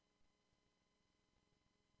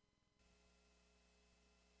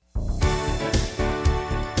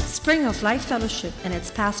Spring of Life Fellowship and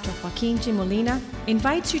its pastor Joaquin G. Molina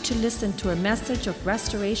invites you to listen to a message of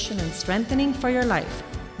restoration and strengthening for your life.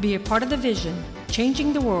 Be a part of the vision,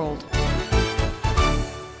 changing the world.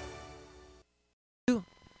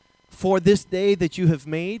 For this day that you have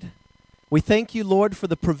made, we thank you, Lord, for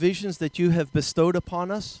the provisions that you have bestowed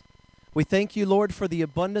upon us. We thank you, Lord, for the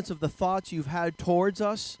abundance of the thoughts you've had towards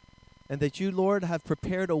us, and that you, Lord, have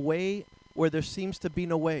prepared a way where there seems to be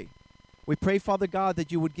no way. We pray, Father God,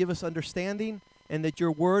 that you would give us understanding and that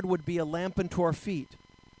your word would be a lamp unto our feet,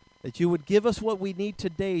 that you would give us what we need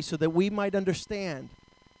today so that we might understand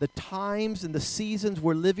the times and the seasons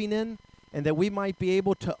we're living in, and that we might be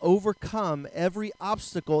able to overcome every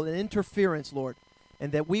obstacle and interference, Lord,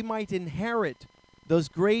 and that we might inherit those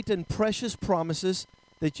great and precious promises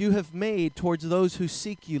that you have made towards those who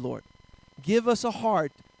seek you, Lord. Give us a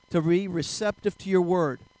heart to be receptive to your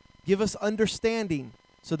word. Give us understanding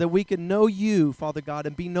so that we can know you, Father God,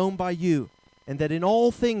 and be known by you. And that in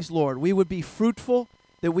all things, Lord, we would be fruitful,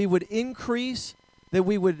 that we would increase, that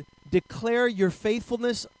we would declare your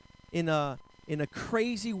faithfulness in a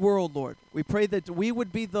crazy world, Lord. We pray that we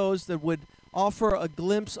would be those that would offer a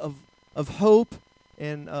glimpse of hope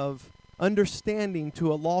and of understanding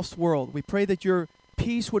to a lost world. We pray that your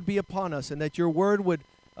peace would be upon us and that your word would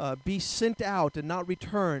be sent out and not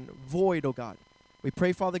return void, oh God. We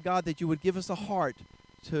pray, Father God, that you would give us a heart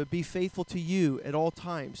to be faithful to you at all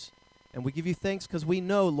times. And we give you thanks because we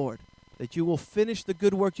know, Lord, that you will finish the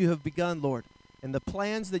good work you have begun, Lord. And the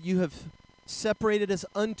plans that you have separated us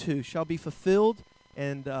unto shall be fulfilled,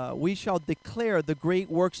 and we shall declare the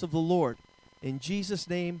great works of the Lord. In Jesus'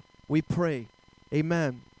 name we pray.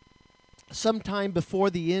 Amen. Sometime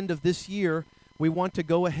before the end of this year, we want to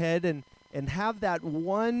go ahead and have that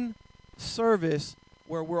one service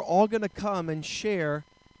where we're all going to come and share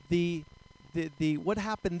the what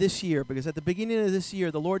happened this year, because at the beginning of this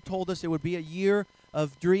year, the Lord told us it would be a year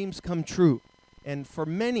of dreams come true. And for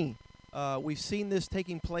many, we've seen this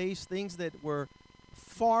taking place. Things that were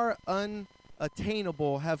far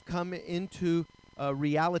unattainable have come into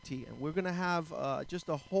reality. And we're going to have just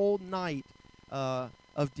a whole night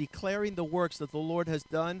of declaring the works that the Lord has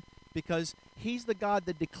done, because he's the God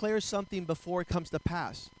that declares something before it comes to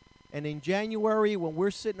pass. And in January, when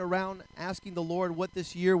we're sitting around asking the Lord what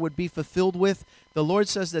this year would be fulfilled with, the Lord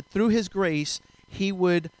says that through his grace, he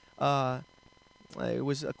would, it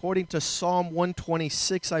was according to Psalm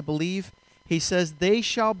 126, I believe, he says, they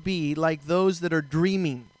shall be like those that are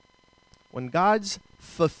dreaming. When God's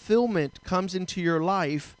fulfillment comes into your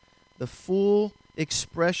life, the full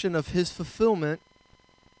expression of his fulfillment,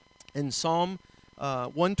 in Psalm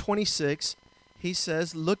 126, he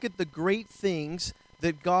says, look at the great things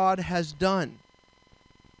that God has done.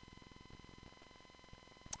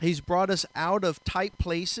 He's brought us out of tight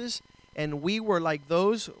places, and we were like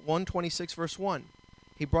those, 126 verse 1.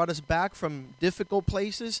 He brought us back from difficult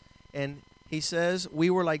places, and he says we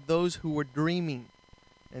were like those who were dreaming.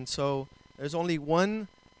 And so there's only one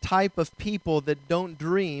type of people that don't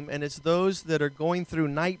dream, and it's those that are going through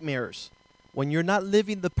nightmares. When you're not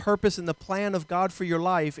living the purpose and the plan of God for your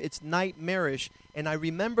life, it's nightmarish. And I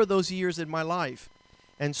remember those years in my life.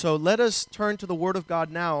 And so let us turn to the Word of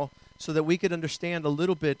God now so that we could understand a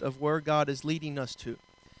little bit of where God is leading us to.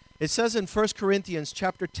 It says in 1 Corinthians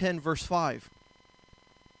chapter 10, verse 5,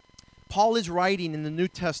 Paul is writing in the New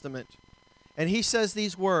Testament, and he says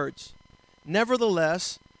these words,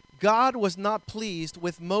 nevertheless, God was not pleased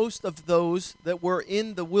with most of those that were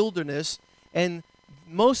in the wilderness, and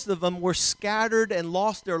most of them were scattered and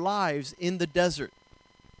lost their lives in the desert.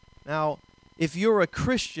 Now, if you're a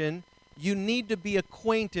Christian, you need to be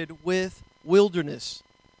acquainted with wilderness.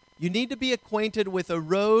 You need to be acquainted with a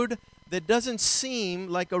road that doesn't seem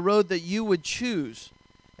like a road that you would choose.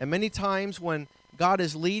 And many times when God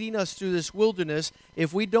is leading us through this wilderness,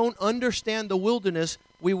 if we don't understand the wilderness,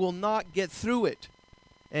 we will not get through it.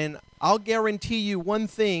 And I'll guarantee you one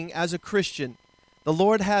thing as a Christian, the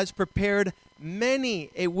Lord has prepared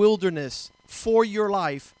many a wilderness for your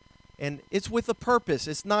life, and it's with a purpose.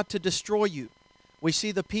 It's not to destroy you. We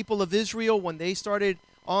see the people of Israel when they started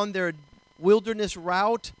on their wilderness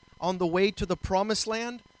route on the way to the promised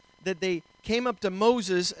land, that they came up to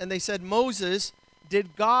Moses and they said, Moses,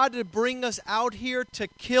 did God bring us out here to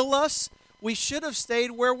kill us? We should have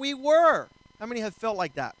stayed where we were. How many have felt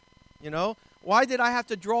like that? You know, why did I have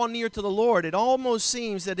to draw near to the Lord? It almost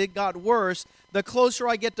seems that it got worse. The closer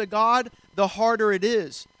I get to God, the harder it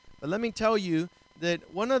is. But let me tell you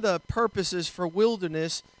that one of the purposes for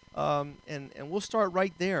wilderness, and we'll start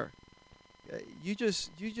right there.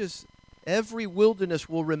 Every wilderness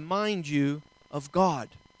will remind you of God.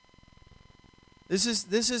 This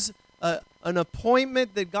is an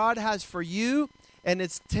appointment that God has for you, and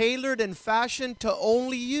it's tailored and fashioned to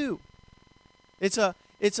only you. It's a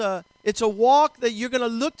walk that you're going to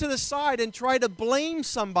look to the side and try to blame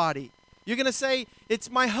somebody. You're going to say,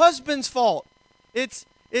 it's my husband's fault. It's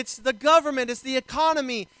the government. It's the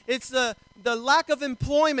economy. It's the lack of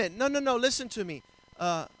employment. No. Listen to me.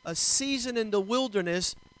 A season in the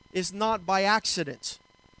wilderness is not by accident.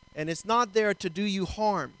 And it's not there to do you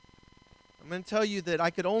harm. I'm going to tell you that I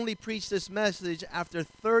could only preach this message after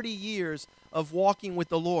 30 years of walking with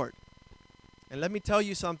the Lord. And let me tell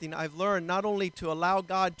you something. I've learned not only to allow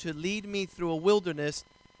God to lead me through a wilderness,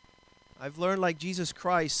 I've learned, like Jesus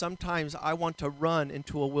Christ, sometimes I want to run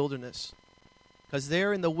into a wilderness. Because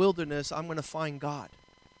there in the wilderness, I'm going to find God.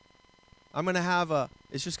 I'm going to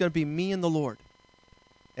it's just going to be me and the Lord.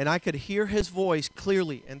 And I could hear His voice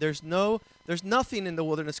clearly. And there's nothing in the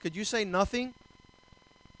wilderness. Could you say nothing?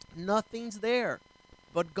 Nothing's there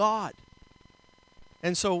but God.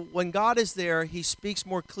 And so when God is there, He speaks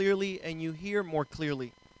more clearly and you hear more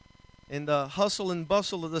clearly. In the hustle and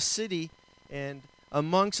bustle of the city and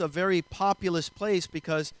amongst a very populous place,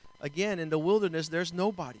 because again, in the wilderness, there's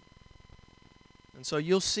nobody. And so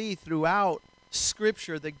you'll see throughout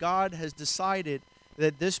Scripture that God has decided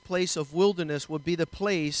that this place of wilderness will be the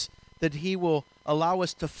place that He will allow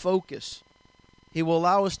us to focus. He will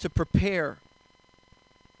allow us to prepare.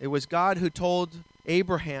 It was God who told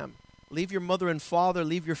Abraham, leave your mother and father,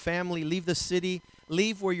 leave your family, leave the city,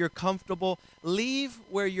 leave where you're comfortable, leave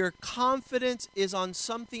where your confidence is on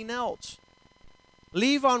something else.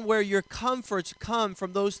 Leave on where your comforts come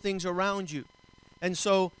from those things around you. And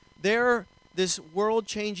so this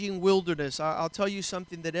world-changing wilderness, I'll tell you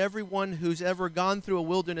something, that everyone who's ever gone through a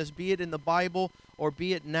wilderness, be it in the Bible or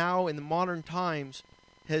be it now in the modern times,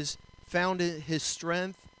 has found his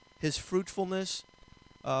strength, his fruitfulness.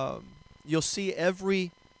 You'll see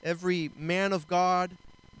every man of God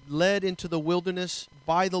led into the wilderness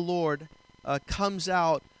by the Lord comes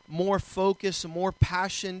out more focused, more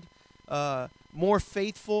passionate, more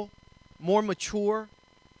faithful, more mature.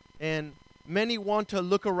 And many want to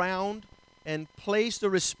look around and place the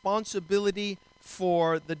responsibility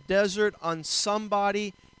for the desert on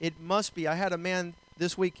somebody. It must be. I had a man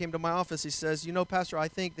this week came to my office. He says, Pastor, I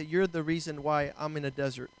think that you're the reason why I'm in a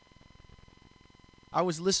desert. I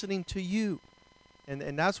was listening to you,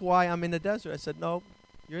 and that's why I'm in the desert. I said, no,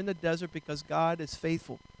 you're in the desert because God is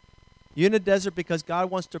faithful. You're in the desert because God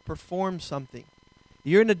wants to perform something.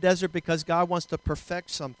 You're in the desert because God wants to perfect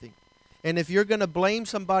something. And if you're going to blame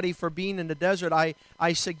somebody for being in the desert,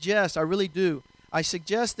 I suggest, I really do, I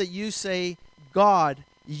suggest that you say, God,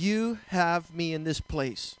 you have me in this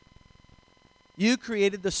place. You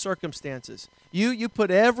created the circumstances. You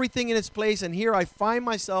put everything in its place, and here I find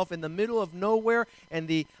myself in the middle of nowhere,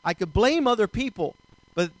 and I could blame other people,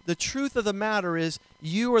 but the truth of the matter is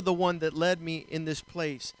you are the one that led me in this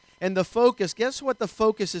place. And the focus, guess what the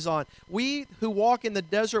focus is on? We who walk in the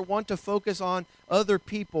desert want to focus on other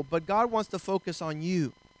people, but God wants to focus on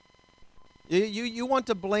you. You want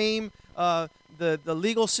to blame the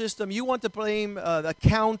legal system. You want to blame the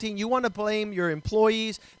accounting. You want to blame your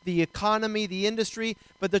employees, the economy, the industry.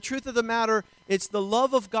 But the truth of the matter, it's the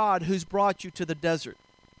love of God who's brought you to the desert.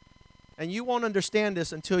 And you won't understand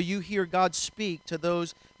this until you hear God speak to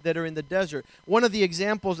those that are in the desert. One of the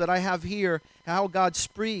examples that I have here, how God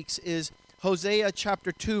speaks, is Hosea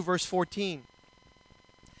chapter 2, verse 14.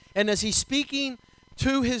 And as He's speaking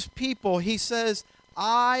to His people, He says,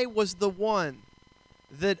 I was the one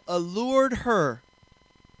that allured her.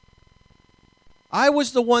 I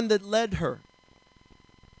was the one that led her.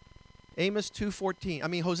 Hosea 2:14.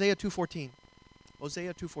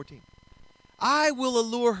 Hosea 2:14. I will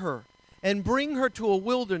allure her and bring her to a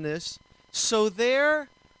wilderness, so there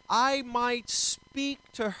I might speak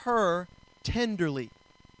to her tenderly.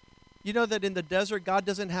 You know that in the desert, God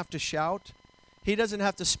doesn't have to shout. He doesn't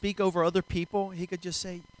have to speak over other people. He could just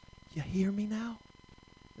say, you hear me now?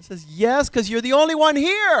 It says, yes, because you're the only one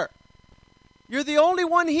here. You're the only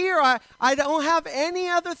one here. I don't have any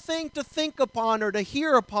other thing to think upon or to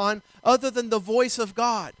hear upon other than the voice of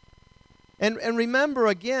God. And remember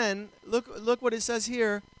again, look what it says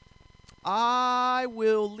here. I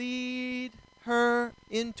will lead her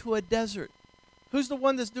into a desert. Who's the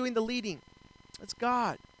one that's doing the leading? It's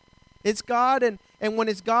God. It's God, and when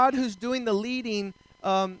it's God who's doing the leading,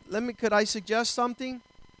 could I suggest something?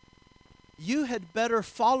 You had better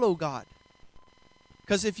follow God.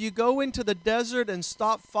 Because if you go into the desert and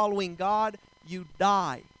stop following God, you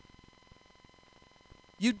die.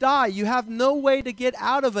 you die. You have no way to get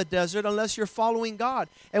out of a desert unless you're following God.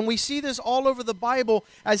 And we see this all over the Bible.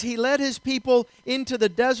 As he led his people into the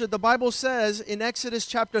desert, the Bible says in Exodus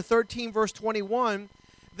chapter 13, verse 21,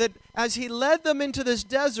 that as he led them into this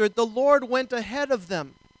desert, the Lord went ahead of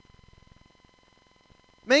them.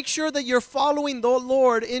 Make sure that you're following the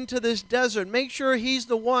Lord into this desert. Make sure he's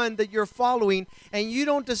the one that you're following, and you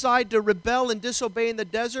don't decide to rebel and disobey in the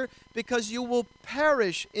desert, because you will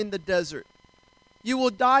perish in the desert. You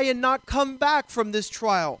will die and not come back from this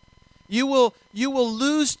trial. You will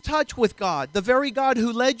lose touch with God, the very God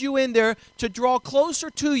who led you in there to draw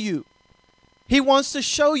closer to you. He wants to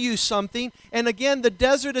show you something. And again, the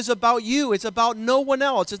desert is about you. It's about no one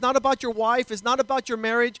else. It's not about your wife. It's not about your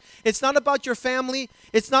marriage. It's not about your family.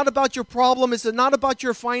 It's not about your problem. It's not about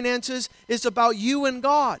your finances. It's about you and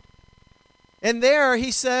God. And there he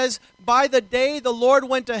says, by the day the Lord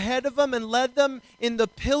went ahead of them and led them in the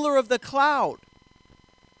pillar of the cloud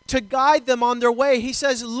to guide them on their way. He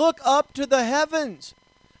says, look up to the heavens.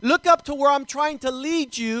 Look up to where I'm trying to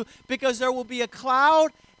lead you, because there will be a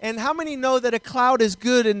cloud. And how many know that a cloud is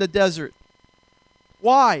good in the desert?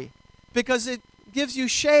 Why? Because it gives you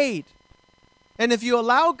shade. And if you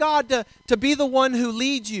allow God to be the one who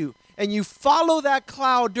leads you, and you follow that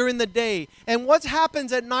cloud during the day, and what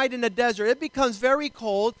happens at night in the desert? It becomes very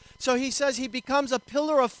cold. So he says he becomes a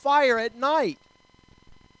pillar of fire at night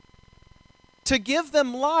to give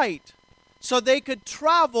them light so they could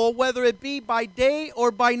travel, whether it be by day or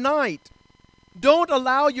by night. Don't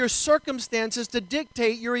allow your circumstances to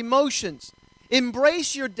dictate your emotions.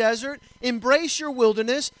 Embrace your desert, embrace your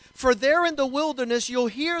wilderness, for there in the wilderness you'll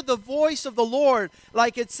hear the voice of the Lord,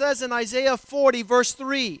 like it says in Isaiah 40, verse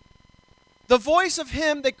 3. The voice of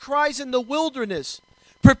him that cries in the wilderness,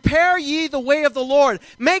 prepare ye the way of the Lord,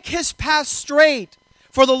 make his path straight.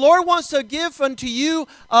 For the Lord wants to give unto you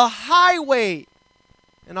a highway.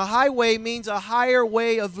 And a highway means a higher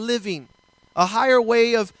way of living, a higher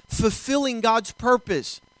way of fulfilling God's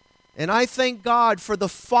purpose. And I thank God for the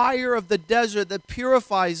fire of the desert that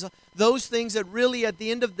purifies those things that really at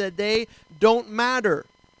the end of the day don't matter.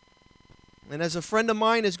 And as a friend of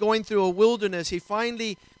mine is going through a wilderness, he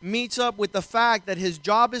finally meets up with the fact that his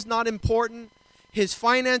job is not important, his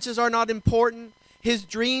finances are not important, his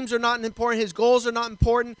dreams are not important, his goals are not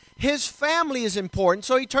important, his family is important.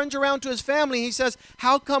 So he turns around to his family and he says,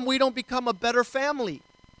 how come we don't become a better family?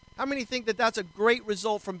 How many think that that's a great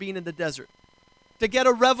result from being in the desert? To get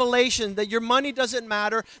a revelation that your money doesn't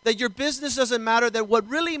matter, that your business doesn't matter, that what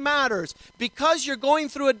really matters, because you're going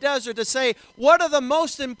through a desert, to say, what are the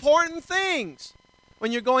most important things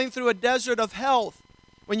when you're going through a desert of health,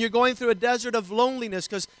 when you're going through a desert of loneliness?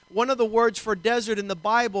 Because one of the words for desert in the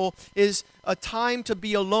Bible is a time to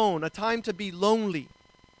be alone, a time to be lonely.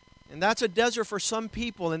 And that's a desert for some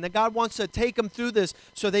people, and that God wants to take them through this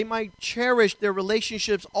so they might cherish their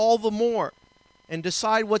relationships all the more and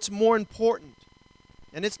decide what's more important.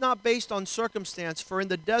 And it's not based on circumstance, for in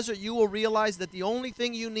the desert you will realize that the only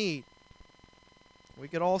thing you need, we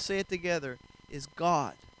could all say it together, is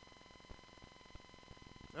God.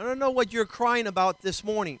 I don't know what you're crying about this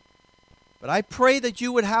morning, but I pray that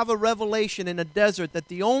you would have a revelation in a desert that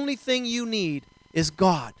the only thing you need is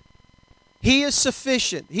God. He is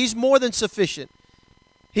sufficient. He's more than sufficient.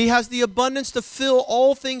 He has the abundance to fill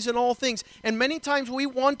all things in all things. And many times we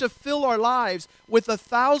want to fill our lives with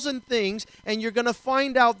 1,000 things, and you're going to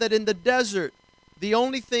find out that in the desert, the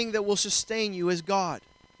only thing that will sustain you is God.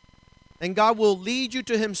 And God will lead you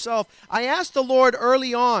to himself. I asked the Lord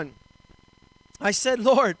early on, I said,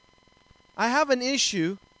 Lord, I have an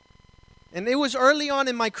issue. And it was early on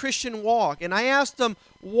in my Christian walk. And I asked him,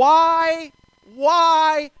 why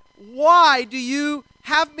do you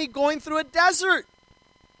have me going through a desert?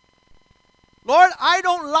 Lord, I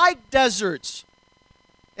don't like deserts.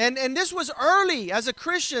 And this was early as a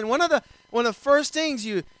Christian. One of the first things,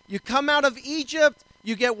 you come out of Egypt,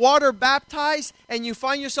 you get water baptized, and you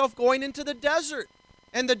find yourself going into the desert.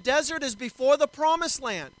 And the desert is before the promised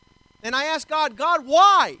land. And I asked God,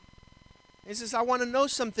 why? He says, I want to know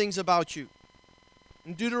some things about you.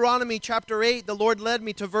 In Deuteronomy chapter 8, the Lord led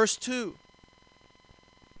me to verse 2.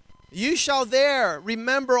 You shall there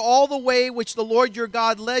remember all the way which the Lord your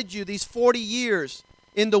God led you these 40 years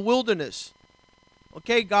in the wilderness.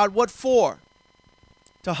 Okay, God, what for?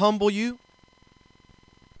 To humble you?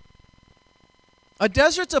 A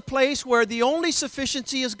desert's a place where the only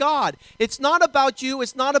sufficiency is God. It's not about you.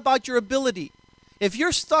 It's not about your ability. If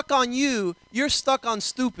you're stuck on you, you're stuck on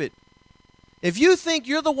stupid. If you think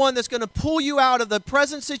you're the one that's going to pull you out of the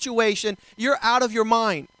present situation, you're out of your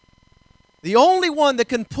mind. The only one that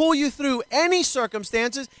can pull you through any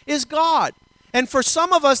circumstances is God. And for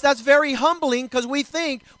some of us, that's very humbling because we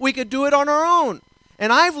think we could do it on our own.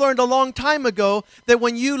 And I've learned a long time ago that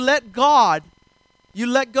when you let God, you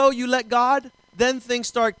let go, you let God, then things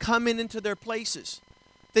start coming into their places.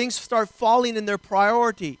 Things start falling in their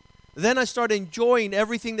priority. Then I start enjoying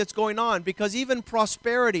everything that's going on, because even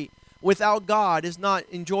prosperity without God is not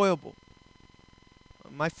enjoyable.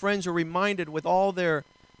 My friends are reminded with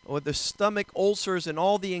the stomach ulcers and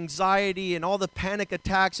all the anxiety and all the panic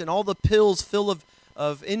attacks and all the pills full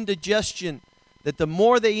of indigestion, that the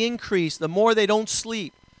more they increase, the more they don't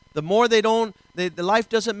sleep, the more the life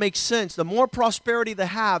doesn't make sense. The more prosperity they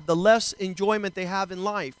have, the less enjoyment they have in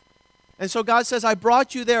life. And so God says, I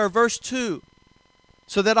brought you there, verse 2,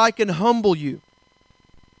 so that I can humble you.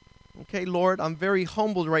 Okay, Lord, I'm very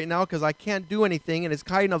humbled right now because I can't do anything, and it's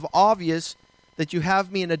kind of obvious that you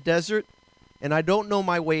have me in a desert, and I don't know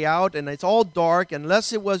my way out, and it's all dark.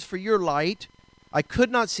 Unless it was for your light, I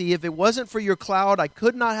could not see. If it wasn't for your cloud, I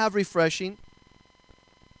could not have refreshing.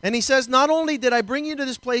 And he says, not only did I bring you to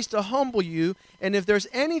this place to humble you, and if there's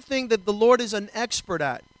anything that the Lord is an expert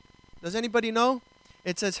at, does anybody know?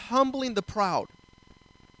 It says humbling the proud.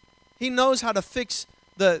 He knows how to fix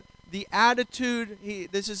the attitude.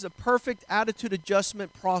 This is a perfect attitude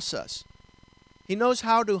adjustment process. He knows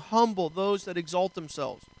how to humble those that exalt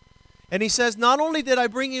themselves. And he says, not only did I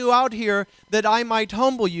bring you out here that I might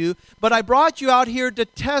humble you, but I brought you out here to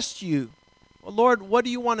test you. Well, Lord, what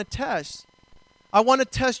do you want to test? I want to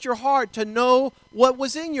test your heart, to know what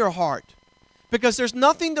was in your heart. Because there's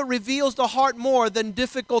nothing that reveals the heart more than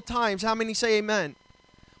difficult times. How many say amen?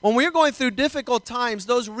 When we're going through difficult times,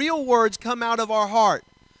 those real words come out of our heart.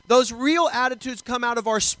 Those real attitudes come out of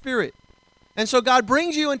our spirit. And so God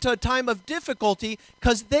brings you into a time of difficulty,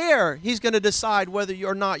 because there He's going to decide whether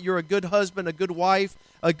or not you're a good husband, a good wife,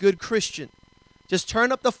 a good Christian. Just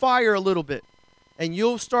turn up the fire a little bit, and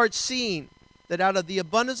you'll start seeing that out of the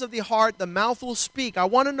abundance of the heart, the mouth will speak. I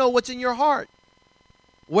want to know what's in your heart.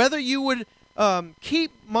 Whether you would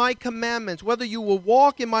keep my commandments, whether you will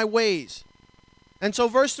walk in my ways. And so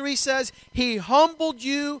verse 3 says, He humbled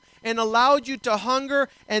you and allowed you to hunger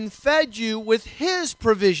and fed you with His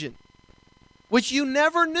provision, which you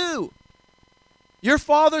never knew. Your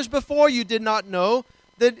fathers before you did not know,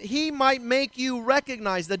 that He might make you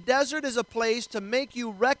recognize. The desert is a place to make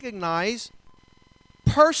you recognize,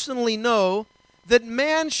 personally know, that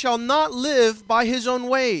man shall not live by his own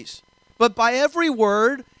ways, but by every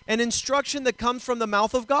word and instruction that comes from the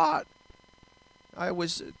mouth of God. I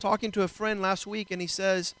was talking to a friend last week, and he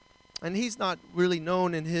says, and he's not really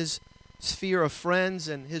known in his sphere of friends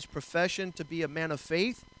and his profession to be a man of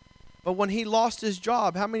faith, but when he lost his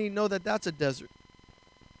job, how many know that that's a desert?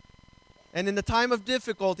 And in the time of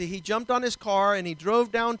difficulty, he jumped on his car and he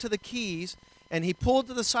drove down to the Keys, and he pulled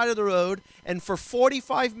to the side of the road, and for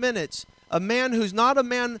 45 minutes, a man who's not a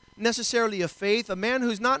man necessarily of faith, a man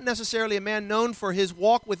who's not necessarily a man known for his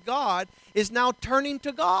walk with God, is now turning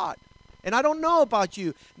to God. And I don't know about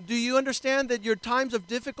you. Do you understand that your times of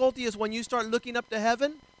difficulty is when you start looking up to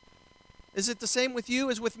heaven? Is it the same with you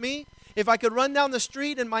as with me? If I could run down the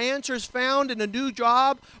street and my answer is found in a new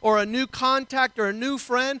job or a new contact or a new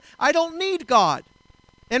friend, I don't need God.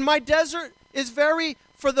 And my desert is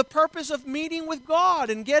for the purpose of meeting with God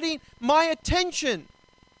and getting my attention,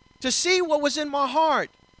 to see what was in my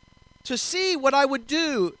heart, to see what I would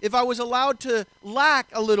do if I was allowed to lack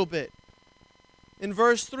a little bit. In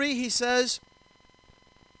verse 3, he says,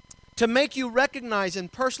 to make you recognize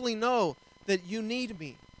and personally know that you need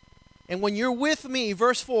me. And when you're with me,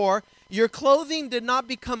 verse 4, your clothing did not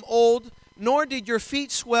become old, nor did your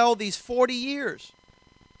feet swell these 40 years.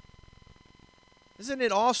 Isn't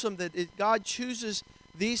it awesome that God chooses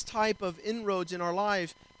these type of inroads in our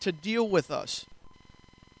lives to deal with us?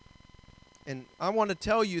 And I want to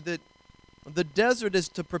tell you that the desert is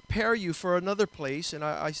to prepare you for another place, and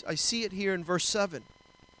I see it here in verse 7.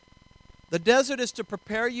 The desert is to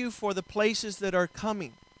prepare you for the places that are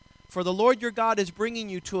coming. For the Lord your God is bringing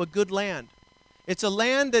you to a good land. It's a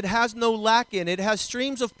land that has no lack in it. It has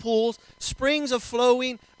streams of pools, springs of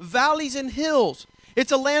flowing, valleys and hills.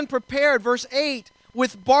 It's a land prepared, verse 8,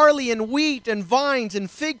 with barley and wheat and vines and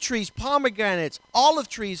fig trees, pomegranates, olive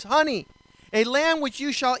trees, honey. A land which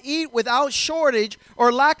you shall eat without shortage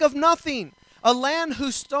or lack of nothing. A land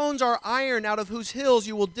whose stones are iron, out of whose hills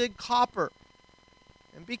you will dig copper.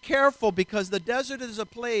 And be careful, because the desert is a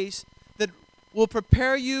place that will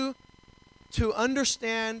prepare you to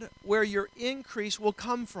understand where your increase will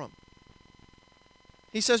come from.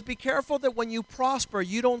 He says, be careful that when you prosper,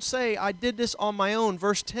 you don't say, I did this on my own.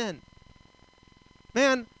 Verse 10.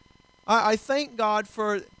 Man, I thank God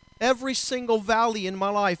for every single valley in my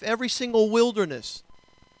life, every single wilderness.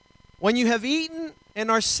 When you have eaten and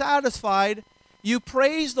are satisfied, you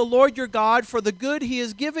praise the Lord your God for the good he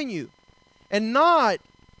has given you, and not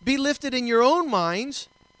be lifted in your own minds.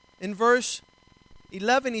 In verse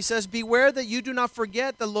 11, he says, beware that you do not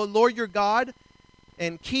forget the Lord your God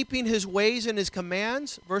and keeping his ways and his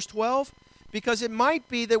commands. Verse 12, because it might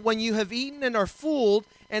be that when you have eaten and are full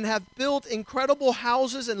and have built incredible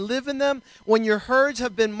houses and live in them, when your herds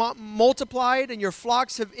have been multiplied and your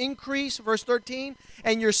flocks have increased, verse 13,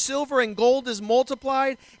 and your silver and gold is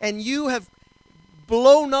multiplied and you have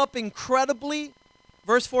blown up incredibly,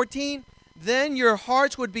 verse 14, then your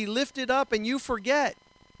hearts would be lifted up and you forget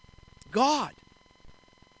God.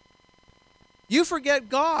 You forget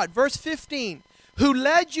God. Verse 15, who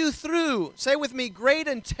led you through, say with me, great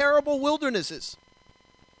and terrible wildernesses.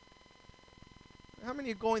 How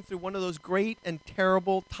many are going through one of those great and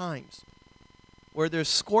terrible times where there's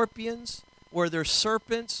scorpions, where there's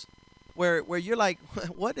serpents, where you're like,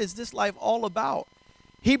 what is this life all about?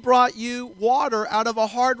 He brought you water out of a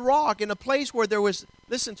hard rock in a place where there was,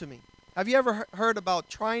 listen to me, have you ever heard about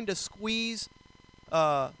trying to squeeze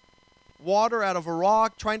water out of a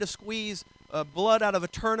rock, trying to squeeze blood out of a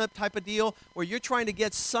turnip type of deal, where you're trying to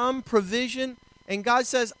get some provision, and God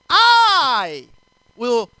says, I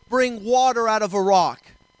will bring water out of a rock.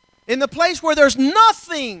 In the place where there's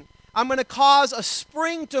nothing, I'm going to cause a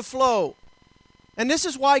spring to flow. And this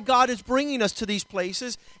is why God is bringing us to these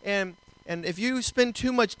places. And if you spend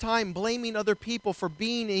too much time blaming other people for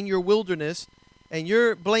being in your wilderness, and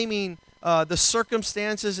you're blaming the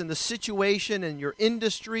circumstances and the situation and your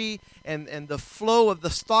industry and the flow of the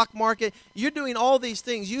stock market, you're doing all these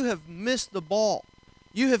things. You have missed the ball.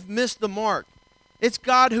 You have missed the mark. It's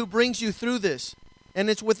God who brings you through this, and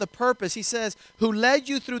it's with a purpose. He says, who led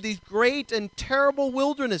you through these great and terrible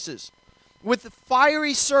wildernesses with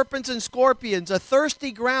fiery serpents and scorpions, a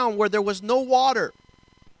thirsty ground where there was no water,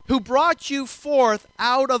 who brought you forth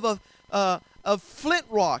out of a flint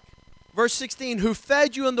rock. Verse 16, who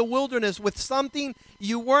fed you in the wilderness with something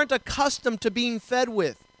you weren't accustomed to being fed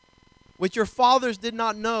with, which your fathers did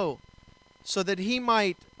not know, so that he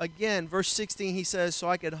might, again, verse 16, he says, so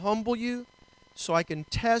I could humble you, so I can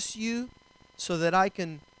test you, so that I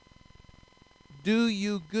can do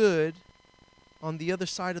you good on the other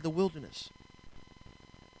side of the wilderness.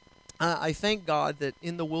 I thank God that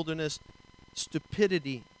in the wilderness,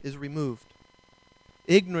 stupidity is removed.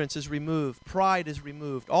 Ignorance is removed. Pride is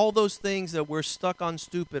removed. All those things that we're stuck on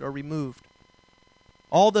stupid are removed.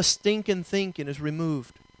 All the stinking thinking is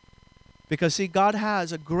removed. Because, see, God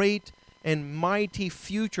has a great and mighty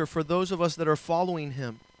future for those of us that are following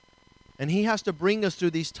him. And he has to bring us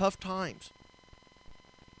through these tough times.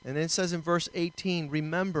 And then it says in verse 18,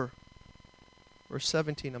 remember. Verse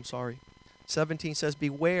 17, 17 says,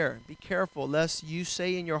 beware, be careful, lest you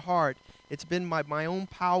say in your heart, it's been my own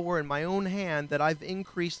power and my own hand that I've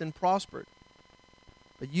increased and prospered.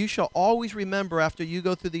 But you shall always remember after you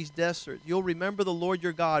go through these deserts, you'll remember the Lord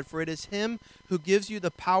your God, for it is him who gives you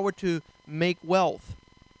the power to make wealth.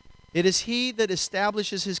 It is he that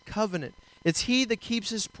establishes his covenant. It's he that keeps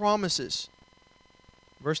his promises.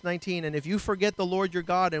 Verse 19, and if you forget the Lord your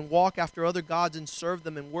God and walk after other gods and serve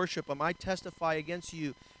them and worship them, I testify against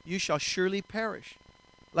you, you shall surely perish.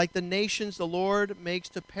 Like the nations the Lord makes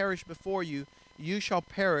to perish before you, you shall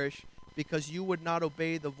perish because you would not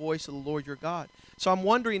obey the voice of the Lord your God. So I'm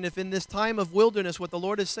wondering if in this time of wilderness, what the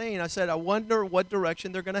Lord is saying, I wonder what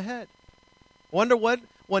direction they're going to head. Wonder what,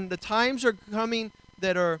 when the times are coming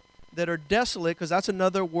that are desolate, because that's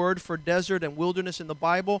another word for desert and wilderness in the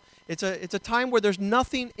Bible. It's a time where there's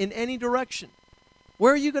nothing in any direction.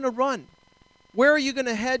 Where are you going to run? Where are you going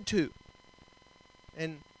to head to?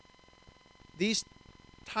 And these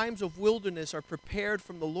times of wilderness are prepared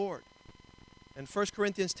from the Lord. In 1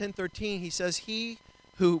 Corinthians 10:13, he says, he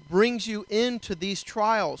who brings you into these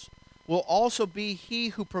trials will also be he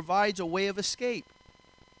who provides a way of escape.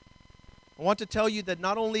 I want to tell you that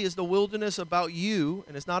not only is the wilderness about you,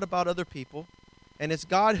 and it's not about other people, and it's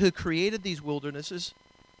God who created these wildernesses,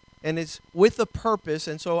 and it's with a purpose.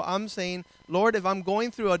 And so I'm saying, Lord, if I'm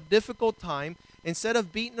going through a difficult time, instead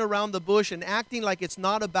of beating around the bush and acting like it's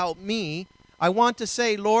not about me, I want to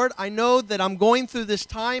say, Lord, I know that I'm going through this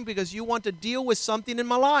time because you want to deal with something in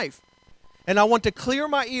my life. And I want to clear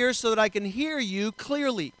my ears so that I can hear you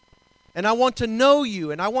clearly. And I want to know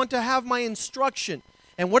you, and I want to have my instruction.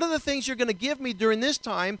 And what are the things you're going to give me during this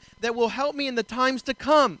time that will help me in the times to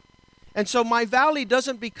come? And so my valley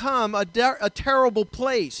doesn't become a terrible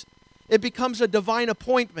place. It becomes a divine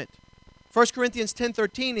appointment. 1 Corinthians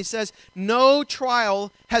 10:13, he says, no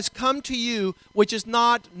trial has come to you which is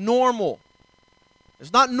not normal.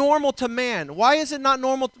 It's not normal to man. Why is it not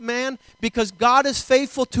normal to man? Because God is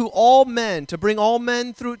faithful to all men, to bring all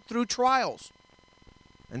men through trials.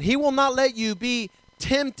 And He will not let you be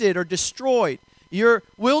tempted or destroyed. Your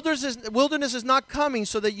wilderness is not coming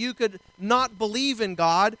so that you could not believe in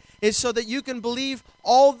God. It's so that you can believe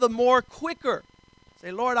all the more quicker.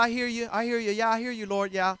 Say, Lord, I hear you. I hear you. Yeah, I hear you,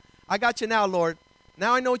 Lord. Yeah, I got you now, Lord.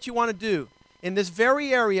 Now I know what you want to do. In this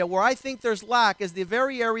very area where I think there's lack is the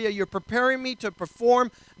very area you're preparing me to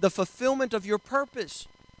perform the fulfillment of your purpose.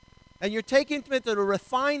 And you're taking me to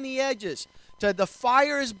refine the edges. The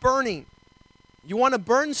fire is burning. You want to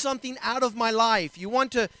burn something out of my life. You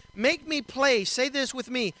want to make me place, say this with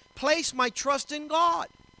me, place my trust in God.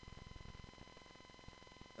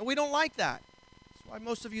 And we don't like that. That's why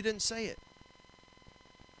most of you didn't say it.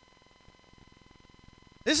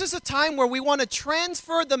 This is a time where we want to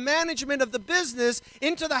transfer the management of the business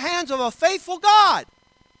into the hands of a faithful God.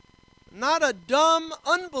 Not a dumb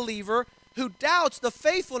unbeliever who doubts the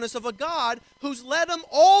faithfulness of a God who's led him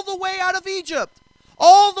all the way out of Egypt.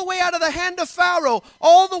 All the way out of the hand of Pharaoh,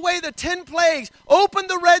 all the way the 10 plagues, opened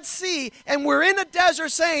the Red Sea, and we're in a desert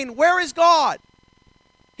saying, where is God?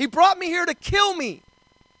 He brought me here to kill me.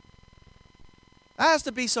 That has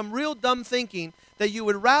to be some real dumb thinking that you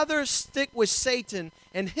would rather stick with Satan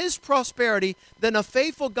and his prosperity than a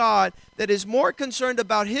faithful God that is more concerned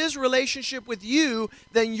about His relationship with you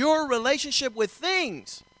than your relationship with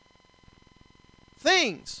things.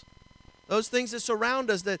 Things. Those things that surround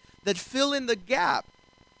us that fill in the gap.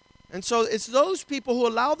 And so it's those people who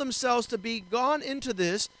allow themselves to be gone into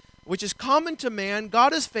this, which is common to man.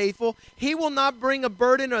 God is faithful. He will not bring a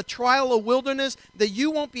burden, a trial, a wilderness that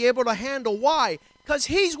you won't be able to handle. Why? Because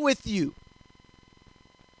He's with you.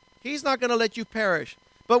 He's not going to let you perish.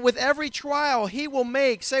 But with every trial, He will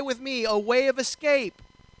make, say with me, a way of escape.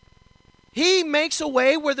 He makes a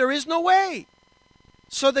way where there is no way,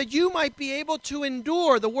 so that you might be able to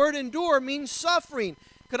endure. The word endure means suffering.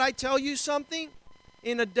 Could I tell you something?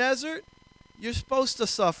 In a desert, you're supposed to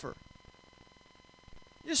suffer.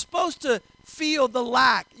 You're supposed to feel the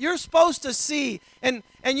lack. You're supposed to see. And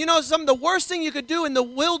you know, some of the worst thing you could do in the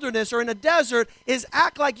wilderness or in a desert is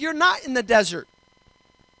act like you're not in the desert.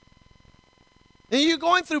 And you're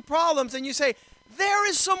going through problems and you say, there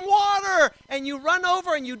is some water. And you run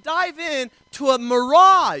over and you dive in to a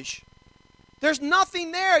mirage. There's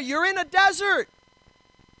nothing there. You're in a desert.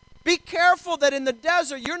 Be careful that in the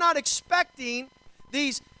desert you're not expecting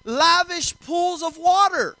these lavish pools of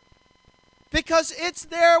water, because it's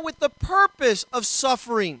there with the purpose of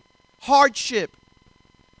suffering, hardship.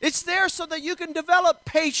 It's there so that you can develop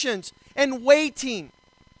patience and waiting.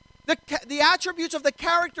 The attributes of the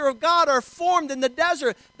character of God are formed in the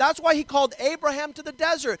desert. That's why He called Abraham to the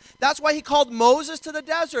desert. That's why He called Moses to the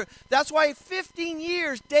desert. That's why 15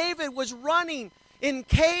 years David was running in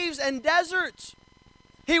caves and deserts.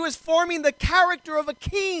 He was forming the character of a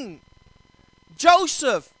king.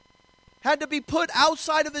 Joseph had to be put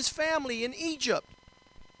outside of his family in Egypt.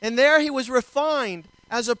 And there he was refined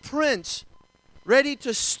as a prince, ready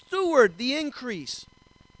to steward the increase.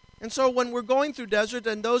 And so when we're going through desert,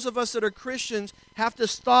 and those of us that are Christians have to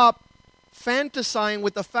stop fantasizing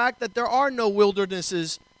with the fact that there are no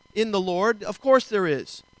wildernesses in the Lord. Of course there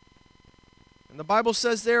is. And the Bible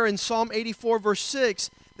says there in Psalm 84 verse 6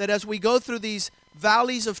 that as we go through these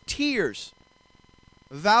valleys of tears,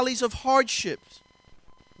 valleys of hardships,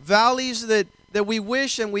 valleys that we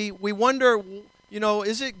wish and we wonder, you know,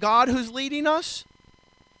 is it God who's leading us?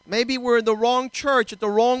 Maybe we're in the wrong church, at the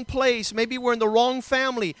wrong place. Maybe we're in the wrong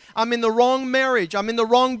family. I'm in the wrong marriage. I'm in the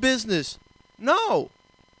wrong business. No.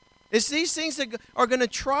 It's these things that are going to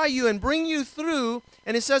try you and bring you through.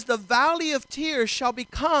 And it says the valley of tears shall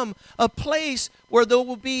become a place where there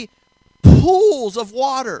will be pools of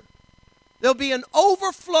water. There'll be an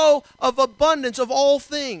overflow of abundance of all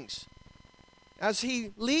things. As He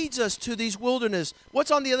leads us to these wilderness. What's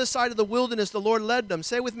on the other side of the wilderness? The Lord led them.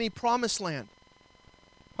 Say with me, promised land.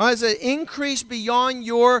 As an increase beyond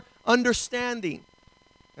your understanding.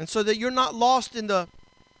 And so that you're not lost in the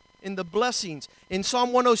blessings. In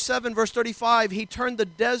Psalm 107 verse 35, He turned the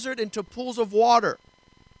desert into pools of water.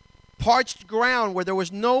 Parched ground where there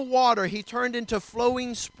was no water, He turned into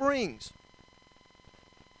flowing springs.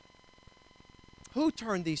 Who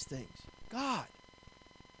turned these things? God.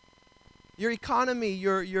 Your economy,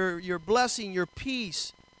 your blessing, your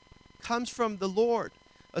peace comes from the Lord.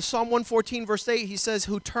 Psalm 114 verse 8, He says,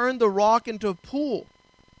 who turned the rock into a pool,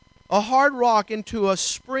 a hard rock into a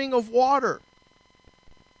spring of water.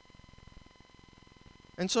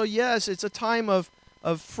 And so yes, it's a time of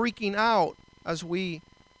freaking out as we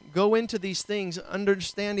go into these things,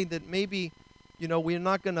 understanding that maybe, you know, we're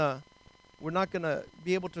not going to we're not going to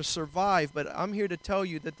be able to survive, but I'm here to tell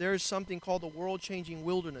you that there is something called the world-changing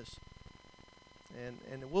wilderness.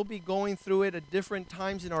 And we'll be going through it at different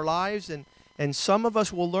times in our lives, and some of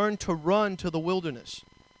us will learn to run to the wilderness.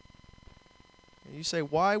 And you say,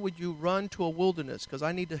 why would you run to a wilderness? Because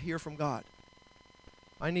I need to hear from God.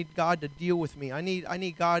 I need God to deal with me. I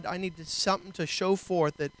need something to show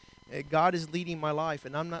forth that God is leading my life,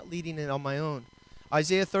 and I'm not leading it on my own.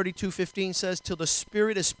 Isaiah 32:15 says, till the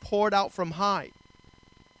Spirit is poured out from high,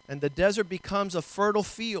 and the desert becomes a fertile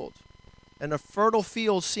field. And a fertile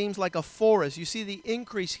field seems like a forest. You see the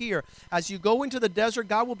increase here. As you go into the desert,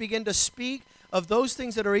 God will begin to speak of those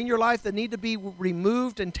things that are in your life that need to be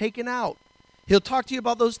removed and taken out. He'll talk to you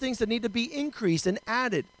about those things that need to be increased and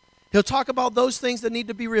added. He'll talk about those things that need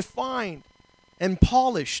to be refined and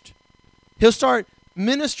polished. He'll start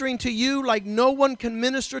ministering to you like no one can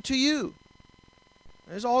minister to you.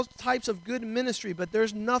 There's all types of good ministry, but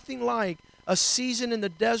there's nothing like a season in the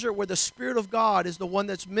desert where the Spirit of God is the one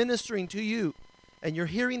that's ministering to you, and you're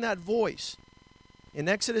hearing that voice. In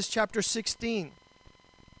Exodus chapter 16,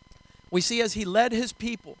 we see as he led his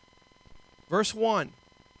people, verse 1,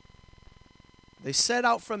 they set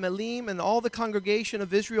out from Elim, and all the congregation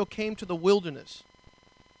of Israel came to the wilderness,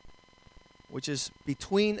 which is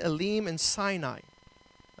between Elim and Sinai.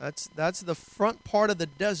 That's the front part of the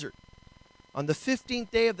desert. On the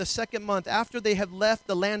 15th day of the second month, after they have left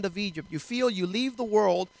the land of Egypt, you leave the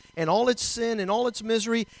world and all its sin and all its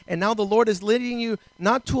misery, and now the Lord is leading you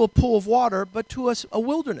not to a pool of water, but to a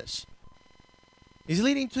wilderness. He's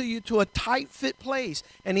leading you to a tight fit place.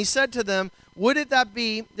 And he said to them, would it that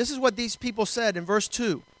be, this is what these people said in verse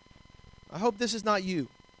 2. I hope this is not you.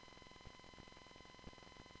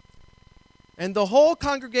 And the whole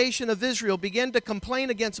congregation of Israel began to complain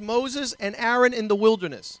against Moses and Aaron in the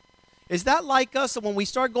wilderness. Is that like us? When we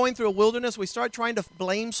start going through a wilderness, we start trying to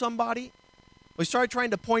blame somebody? We start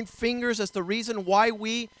trying to point fingers as the reason why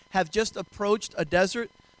we have just approached a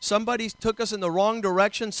desert? Somebody took us in the wrong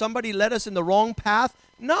direction. Somebody led us in the wrong path.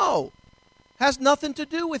 No, has nothing to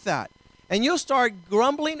do with that. And you'll start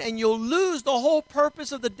grumbling, and you'll lose the whole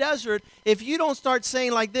purpose of the desert if you don't start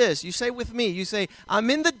saying like this. You say with me, you say, I'm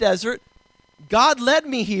in the desert. God led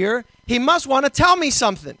me here. He must want to tell me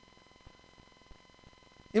something.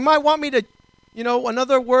 He might want me to,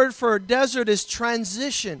 another word for desert is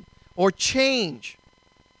transition or change.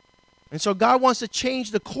 And so God wants to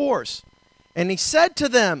change the course. And he said to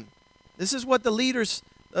them, this is what the leaders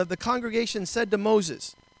of the congregation said to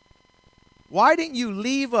Moses, why didn't you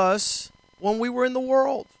leave us when we were in the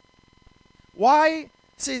world? Why,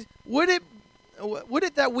 see, would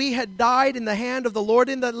it that we had died in the hand of the Lord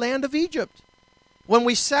in the land of Egypt, when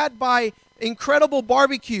we sat by incredible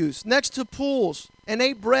barbecues next to pools and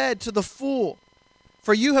ate bread to the full?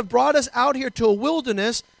 For you have brought us out here to a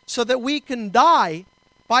wilderness so that we can die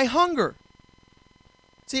by hunger.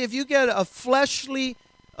 See, if you get a fleshly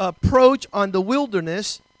approach on the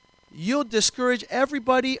wilderness, you'll discourage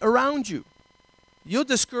everybody around you. You'll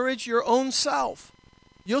discourage your own self.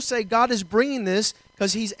 You'll say, God is bringing this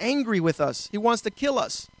because he's angry with us. He wants to kill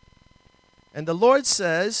us. And the Lord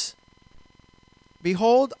says,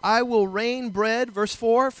 behold, I will rain bread, verse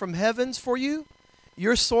 4, from heavens for you.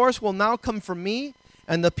 Your source will now come from me,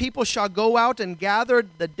 and the people shall go out and gather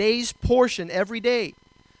the day's portion every day,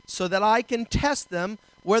 so that I can test them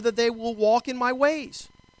whether they will walk in my ways.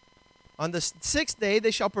 On the sixth day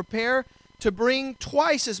they shall prepare to bring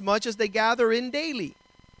twice as much as they gather in daily.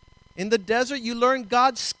 In the desert you learn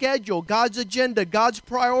God's schedule, God's agenda, God's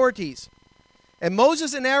priorities. And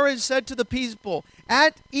Moses and Aaron said to the people,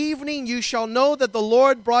 at evening you shall know that the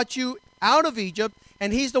Lord brought you out of Egypt,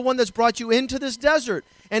 and he's the one that's brought you into this desert.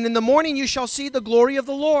 And in the morning you shall see the glory of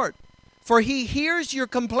the Lord, for he hears your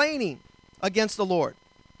complaining against the Lord.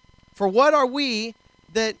 For what are we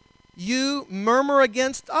that you murmur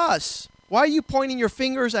against us? Why are you pointing your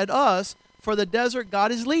fingers at us for the desert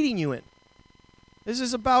God is leading you in? This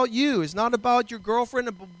is about you. It's not about your girlfriend,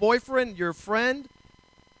 a boyfriend, your friend.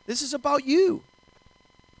 This is about you.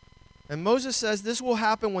 And Moses says this will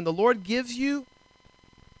happen when the Lord gives you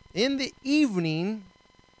in the evening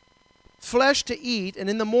flesh to eat, and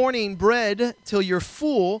in the morning bread till you're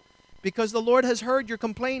full, because the Lord has heard your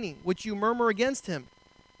complaining, which you murmur against him.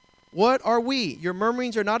 What are we? Your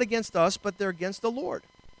murmurings are not against us, but they're against the Lord.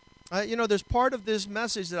 There's part of this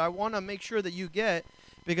message that I want to make sure that you get,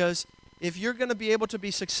 because if you're going to be able to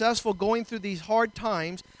be successful going through these hard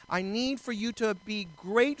times, I need for you to be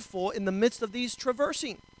grateful in the midst of these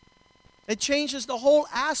traversing. It changes the whole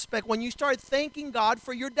aspect when you start thanking God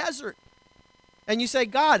for your desert. And you say,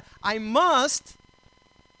 God, I must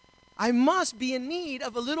be in need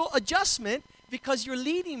of a little adjustment because you're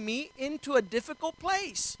leading me into a difficult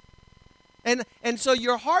place. And so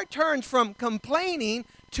your heart turns from complaining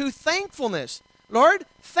to thankfulness. Lord,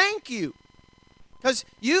 thank you. Because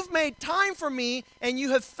you've made time for me, and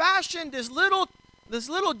you have fashioned this little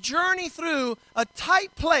journey through a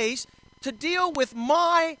tight place to deal with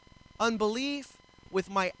my unbelief, with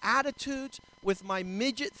my attitudes, with my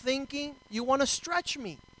midget thinking. You want to stretch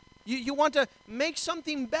me. You want to make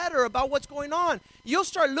something better about what's going on. You'll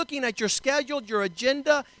start looking at your schedule, your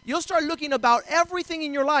agenda. You'll start looking about everything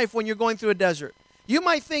in your life when you're going through a desert. You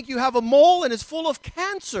might think you have a mole and it's full of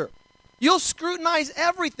cancer. You'll scrutinize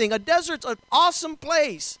everything. A desert's an awesome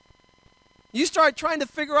place. You start trying to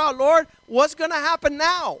figure out, Lord, what's going to happen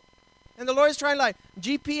now? And the Lord is trying, like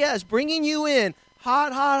GPS, bringing you in.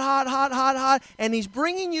 Hot, hot, hot, hot, hot, hot. And He's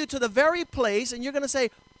bringing you to the very place, and you're going to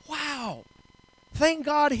say, wow. Thank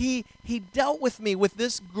God he dealt with me with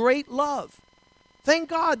this great love. Thank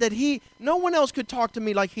God that no one else could talk to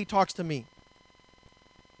me like He talks to me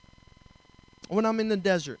when I'm in the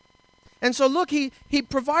desert. And so look, he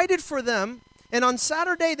provided for them, and on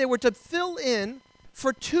Saturday they were to fill in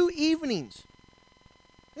for 2 evenings.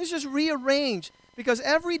 It's just rearranged, because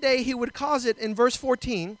every day He would cause it in verse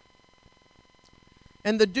 14.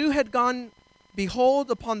 And the dew had gone,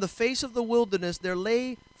 behold, upon the face of the wilderness there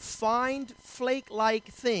lay fine flake-like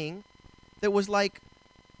thing that was like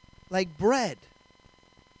bread.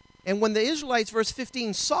 And when the Israelites, verse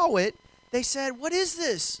 15, saw it, they said, what is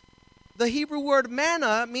this? The Hebrew word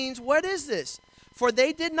manna means, what is this? For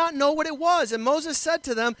they did not know what it was. And Moses said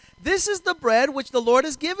to them, this is the bread which the Lord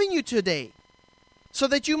is giving you today, so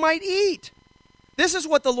that you might eat. This is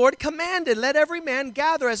what the Lord commanded. Let every man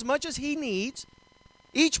gather as much as he needs,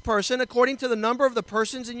 each person according to the number of the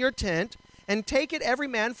persons in your tent, and take it every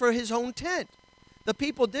man for his own tent. The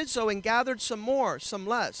people did so and gathered some more, some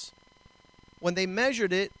less. When they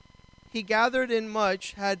measured it, he gathered in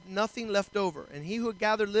much, had nothing left over. And he who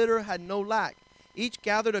gathered little had no lack. Each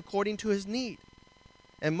gathered according to his need.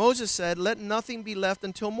 And Moses said, let nothing be left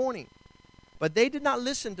until morning. But they did not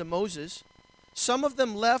listen to Moses. Some of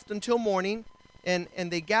them left until morning, and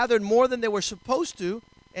they gathered more than they were supposed to,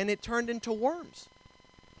 and it turned into worms.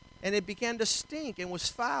 And it began to stink and was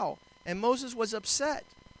foul. And Moses was upset.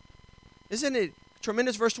 Isn't it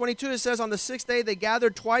tremendous? Verse 22, it says, on the 6th day they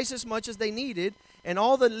gathered twice as much as they needed, and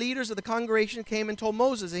all the leaders of the congregation came and told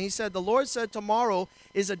Moses. And he said, the Lord said, tomorrow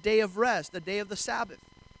is a day of rest, a day of the Sabbath.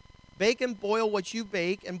 Bake and boil what you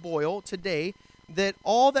bake and boil today, that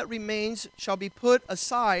all that remains shall be put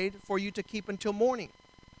aside for you to keep until morning.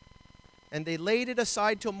 And they laid it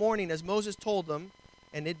aside till morning, as Moses told them,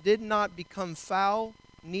 and it did not become foul,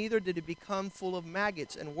 neither did it become full of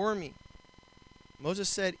maggots and wormy. Moses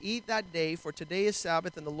said, eat that day, for today is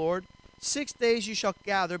Sabbath in the Lord. 6 days you shall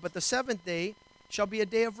gather, but the 7th day shall be a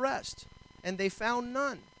day of rest. And they found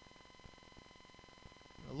none.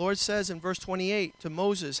 The Lord says in verse 28 to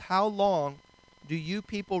Moses, how long do you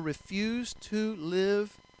people refuse to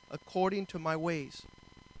live according to my ways?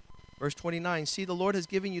 Verse 29, see, the Lord has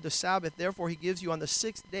given you the Sabbath, therefore He gives you on the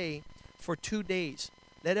 6th day for 2 days.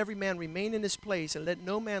 Let every man remain in his place, and let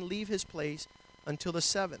no man leave his place until the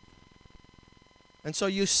 7th. And so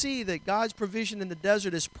you see that God's provision in the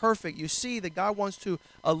desert is perfect. You see that God wants to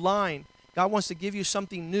align. God wants to give you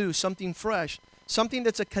something new, something fresh, something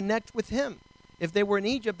that's a connect with Him. If they were in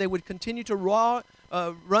Egypt, they would continue to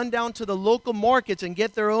run down to the local markets and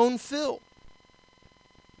get their own fill.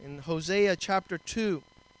 In Hosea chapter 2,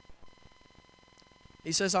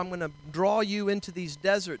 He says, I'm going to draw you into these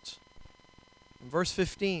deserts. In verse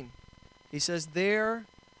 15, He says, there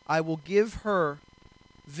I will give her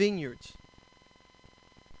vineyards.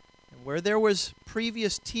 And where there was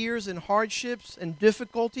previous tears and hardships and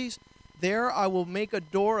difficulties, there I will make a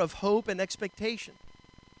door of hope and expectation.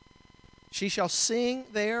 She shall sing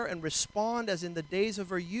there and respond as in the days of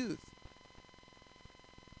her youth.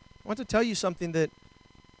 I want to tell you something, that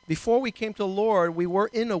before we came to the Lord, we were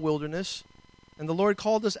in a wilderness. And the Lord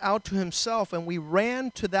called us out to Himself, and we ran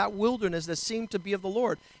to that wilderness that seemed to be of the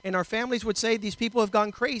Lord. And our families would say, these people have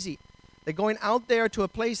gone crazy. They're going out there to a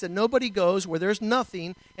place that nobody goes, where there's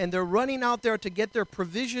nothing, and they're running out there to get their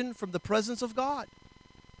provision from the presence of God.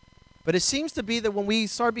 But it seems to be that when we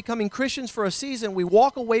start becoming Christians for a season, we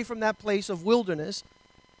walk away from that place of wilderness,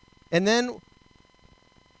 and then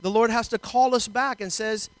the Lord has to call us back and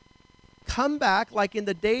says, come back like in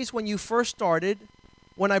the days when you first started,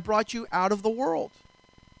 when I brought you out of the world.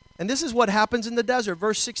 And this is what happens in the desert.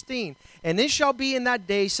 Verse 16, and it shall be in that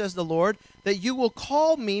day, says the Lord, that you will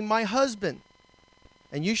call me my husband,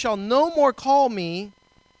 and you shall no more call me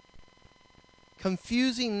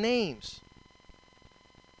confusing names.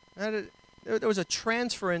 there was a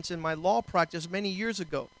transference in my law practice many years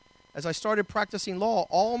ago. As I started practicing law,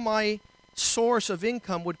 all my source of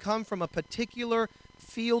income would come from a particular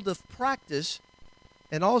field of practice,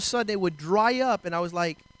 and all of a sudden it would dry up, and I was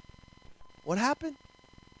like, what happened?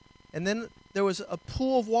 And then there was a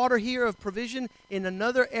pool of water here of provision in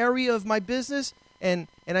another area of my business, and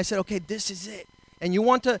I said, okay, this is it. And you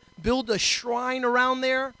want to build a shrine around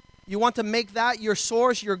there? You want to make that your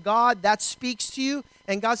source, your God, that speaks to you?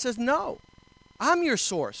 And God says, no, I'm your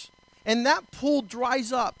source. And that pool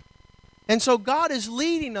dries up. And so God is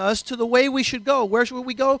leading us to the way we should go. Where should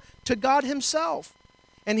we go? To God himself.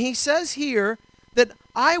 And he says here that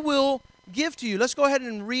I will give to you. Let's go ahead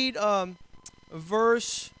and read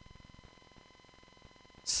verse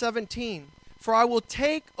 17. For I will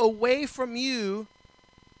take away from you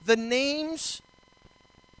the names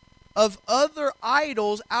of other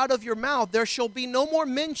idols out of your mouth. There shall be no more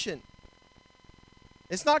mention.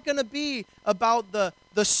 It's not going to be about the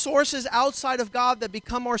sources outside of God that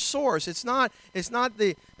become our source. It's not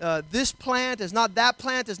the this plant, it's not that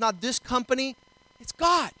plant, it's not this company. It's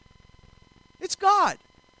God. It's God.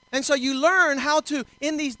 And so you learn how to,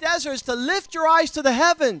 in these deserts, to lift your eyes to the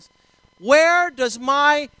heavens. Where does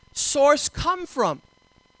my source come from?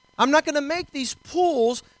 I'm not going to make these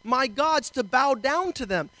pools my gods to bow down to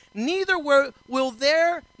them. Neither will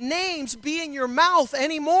their names be in your mouth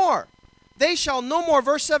anymore. They shall no more,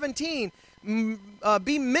 verse 17,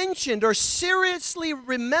 be mentioned or seriously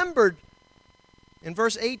remembered. In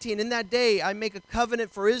verse 18, in that day I make a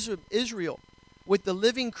covenant for Israel with the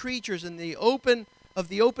living creatures in the open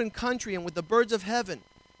country and with the birds of heaven,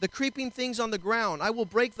 the creeping things on the ground. I will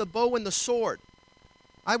break the bow and the sword.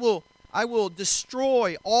 I will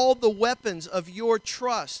destroy all the weapons of your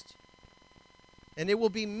trust. And it will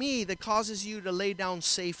be me that causes you to lay down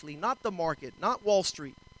safely, not the market, not Wall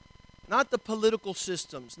Street, not the political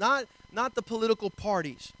systems, not the political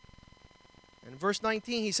parties. And in verse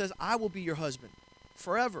 19, he says, I will be your husband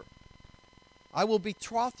forever. I will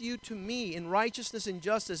betroth you to me in righteousness and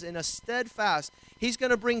justice, in a steadfast. He's going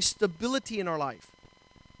to bring stability in our life.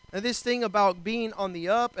 And this thing about being on the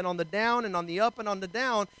up and on the down and on the up and on the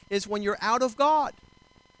down is when you're out of God.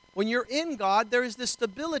 When you're in God, there is this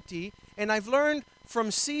stability. And I've learned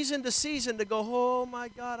from season to season to go, oh my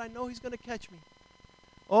God, I know he's going to catch me.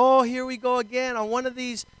 Oh, here we go again on one of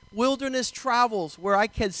these wilderness travels where I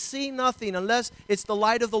can see nothing unless it's the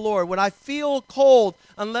light of the Lord. When I feel cold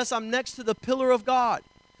unless I'm next to the pillar of God.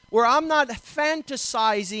 Where I'm not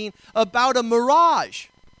fantasizing about a mirage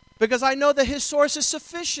because I know that his source is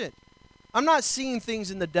sufficient. I'm not seeing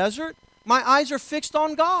things in the desert. My eyes are fixed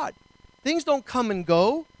on God. Things don't come and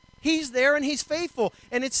go. He's there and he's faithful.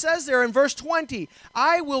 And it says there in verse 20,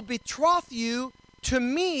 I will betroth you to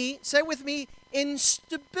me, say with me, in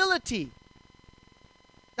stability.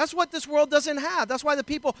 That's what this world doesn't have. That's why the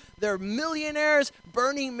people, they're millionaires,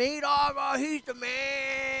 Bernie Madoff, oh, he's the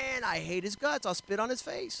man. I hate his guts. I'll spit on his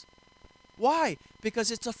face. Why?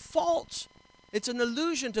 Because it's a false. It's an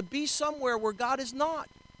illusion to be somewhere where God is not.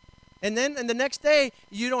 And then the next day,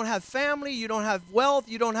 you don't have family, you don't have wealth,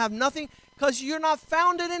 you don't have nothing because you're not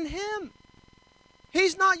founded in him.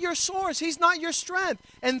 He's not your source. He's not your strength.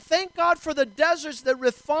 And thank God for the deserts that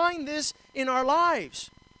refine this in our lives.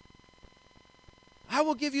 I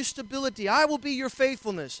will give you stability. I will be your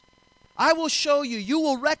faithfulness. I will show you. You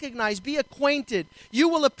will recognize, be acquainted. You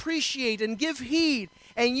will appreciate and give heed.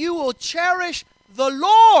 And you will cherish the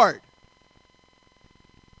Lord.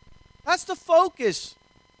 That's the focus.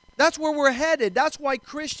 That's where we're headed. That's why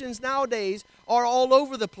Christians nowadays are all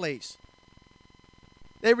over the place.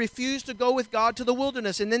 They refuse to go with God to the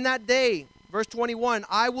wilderness. And in that day, verse 21,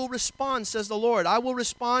 I will respond, says the Lord. I will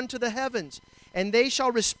respond to the heavens, and they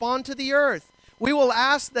shall respond to the earth. We will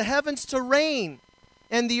ask the heavens to rain,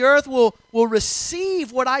 and the earth will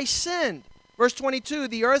receive what I send. Verse 22,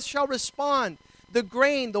 the earth shall respond, the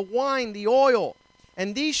grain, the wine, the oil,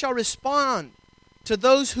 and these shall respond to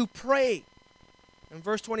those who pray. And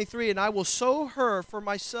verse 23, and I will sow her for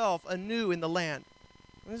myself anew in the land.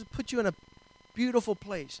 I'm going to put you in a beautiful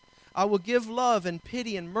place. I will give love and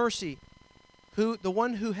pity and mercy, the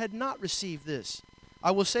one who had not received this.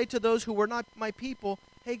 I will say to those who were not my people,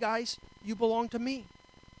 hey guys, you belong to me.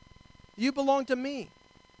 You belong to me.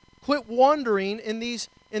 Quit wandering in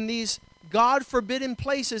these God-forbidden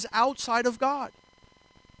places outside of God.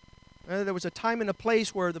 There was a time and a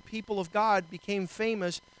place where the people of God became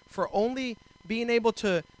famous for only being able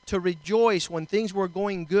to rejoice when things were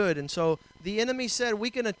going good. And so the enemy said, we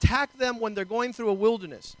can attack them when they're going through a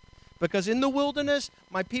wilderness. Because in the wilderness,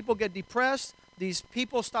 my people get depressed. These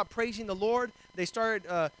people stop praising the Lord. They start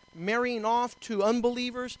marrying off to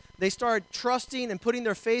unbelievers. They started trusting and putting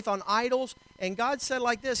their faith on idols. And God said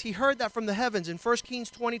like this, he heard that from the heavens in 1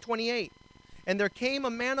 Kings 20:28. And there came a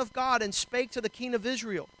man of God and spake to the king of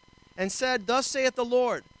Israel and said, Thus saith the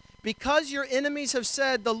Lord, because your enemies have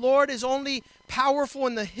said, the Lord is only powerful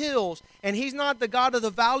in the hills, and he's not the God of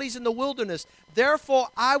the valleys and the wilderness. Therefore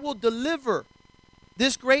I will deliver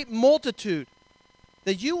this great multitude,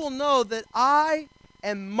 that you will know that I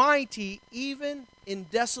am mighty even in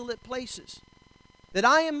desolate places. That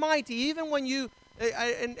I am mighty even when you,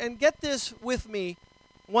 and get this with me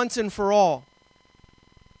once and for all.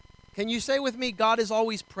 Can you say with me, God is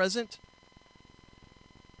always present?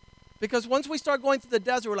 Because once we start going through the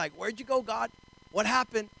desert, we're like, where'd you go, God? What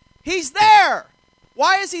happened? He's there.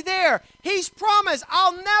 Why is he there? He's promised,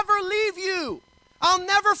 I'll never leave you. I'll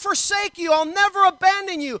never forsake you. I'll never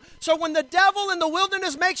abandon you. So when the devil in the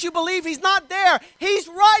wilderness makes you believe he's not there, he's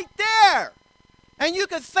right there. And you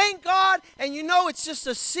can thank God, and you know it's just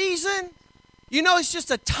a season. You know it's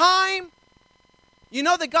just a time. You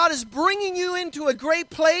know that God is bringing you into a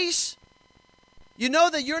great place. You know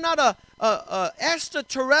that you're not a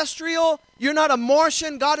extraterrestrial. You're not a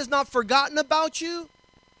Martian. God has not forgotten about you.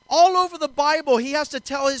 All over the Bible, he has to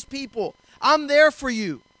tell his people, I'm there for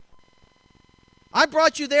you. I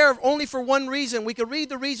brought you there only for one reason. We could read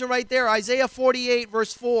the reason right there, Isaiah 48,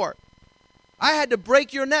 verse 4. I had to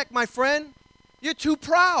break your neck, my friend. You're too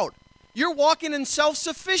proud. You're walking in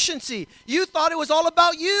self-sufficiency. You thought it was all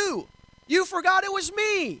about you. You forgot it was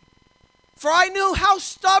me. For I knew how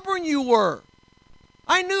stubborn you were.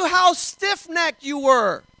 I knew how stiff-necked you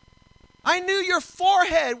were. I knew your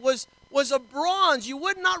forehead was a bronze. You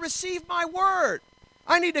would not receive my word.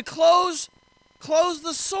 I need to close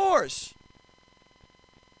the source.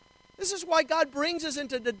 This is why God brings us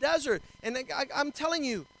into the desert. And I'm telling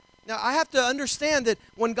you, now I have to understand that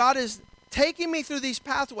when God is taking me through these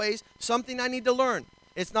pathways, something I need to learn.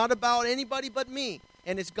 It's not about anybody but me.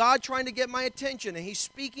 And it's God trying to get my attention. And he's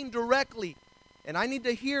speaking directly. And I need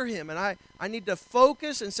to hear him. And I need to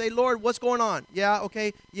focus and say, Lord, what's going on? Yeah,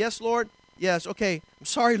 okay. Yes, Lord. Yes, okay. I'm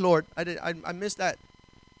sorry, Lord. I missed that.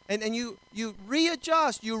 And you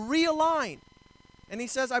readjust. You realign. And he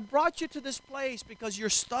says, I brought you to this place because you're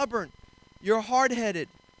stubborn. You're hard-headed.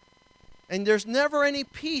 And there's never any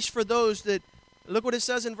peace for those that, look what it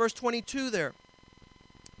says in verse 22 there.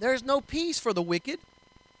 There's no peace for the wicked,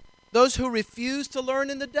 those who refuse to learn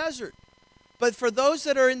in the desert. But for those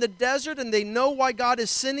that are in the desert and they know why God is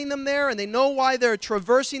sending them there and they know why they're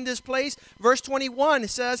traversing this place, verse 21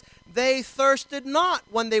 says, they thirsted not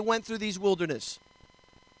when they went through these wilderness.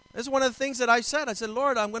 This is one of the things that I said. I said,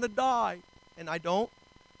 Lord, I'm going to die. And I don't.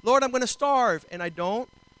 Lord, I'm going to starve, and I don't.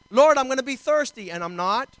 Lord, I'm going to be thirsty, and I'm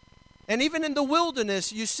not. And even in the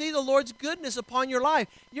wilderness, you see the Lord's goodness upon your life.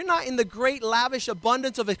 You're not in the great lavish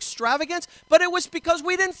abundance of extravagance, but it was because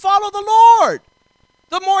we didn't follow the Lord.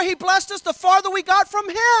 The more he blessed us, the farther we got from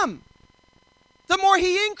him. The more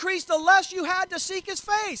he increased, the less you had to seek his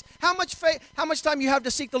face. How much time you have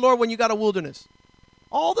to seek the Lord when you got a wilderness?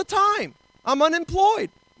 All the time. I'm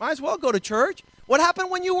unemployed. Might as well go to church. What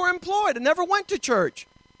happened when you were employed and never went to church?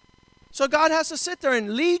 So God has to sit there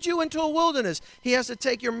and lead you into a wilderness. He has to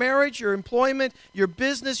take your marriage, your employment, your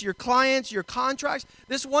business, your clients, your contracts.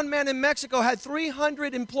 This one man in Mexico had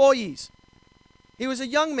 300 employees. He was a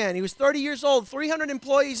young man. He was 30 years old, 300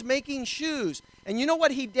 employees making shoes. And you know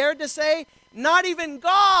what he dared to say? Not even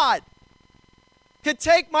God could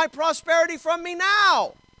take my prosperity from me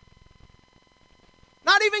now.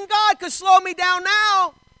 Not even God could slow me down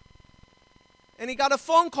now. And he got a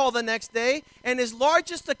phone call the next day, and his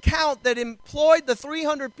largest account that employed the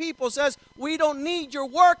 300 people says, we don't need your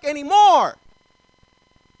work anymore.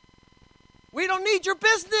 We don't need your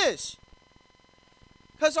business.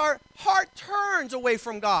 Because our heart turns away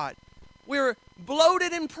from God. We're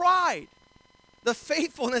bloated in pride. The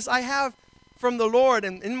faithfulness I have from the Lord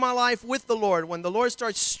and in my life with the Lord, when the Lord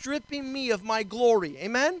starts stripping me of my glory,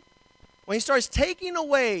 amen? When he starts taking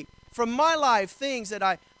away from my life things that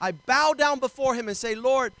I bow down before him and say,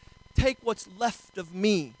 Lord, take what's left of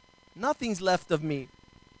me. Nothing's left of me.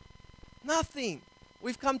 Nothing.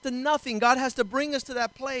 We've come to nothing. God has to bring us to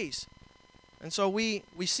that place. And so we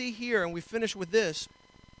see here, and we finish with this,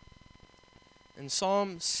 in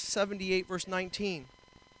Psalm 78, verse 19.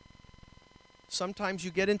 Sometimes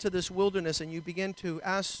you get into this wilderness and you begin to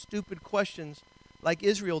ask stupid questions like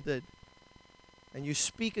Israel did. And you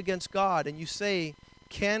speak against God and you say,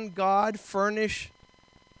 can God furnish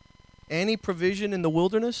any provision in the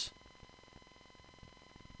wilderness?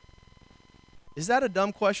 Is that a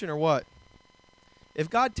dumb question or what? If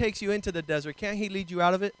God takes you into the desert, can't he lead you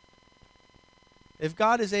out of it? If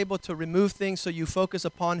God is able to remove things so you focus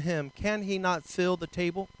upon Him, can He not fill the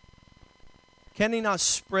table? Can He not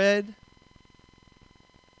spread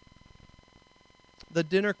the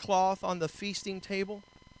dinner cloth on the feasting table?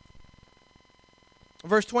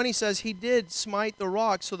 Verse 20 says, He did smite the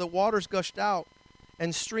rock so the waters gushed out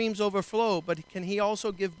and streams overflow. But can He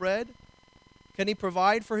also give bread? Can He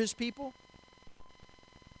provide for His people?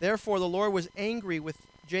 Therefore the Lord was angry with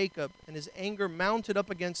Jacob, and His anger mounted up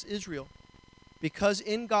against Israel, because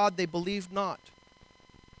in God they believed not.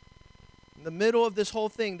 In the middle of this whole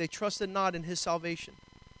thing, they trusted not in His salvation.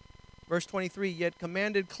 Verse 23, yet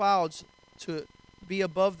commanded clouds to be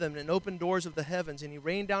above them and opened doors of the heavens, and He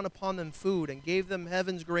rained down upon them food and gave them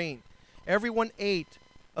heaven's grain. Everyone ate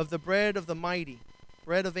of the bread of the mighty,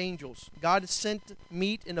 bread of angels. God sent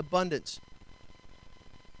meat in abundance.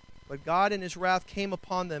 But God in His wrath came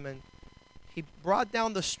upon them, and He brought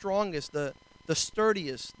down the strongest, the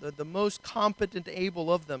sturdiest, the most competent,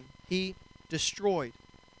 able of them. He destroyed.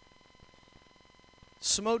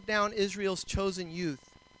 Smote down Israel's chosen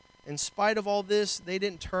youth. In spite of all this, they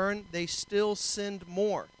didn't turn. They still sinned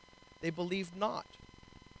more. They believed not.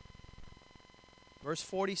 Verse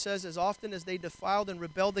 40 says, as often as they defiled and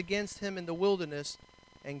rebelled against Him in the wilderness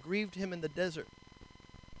and grieved Him in the desert.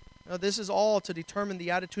 Now, this is all to determine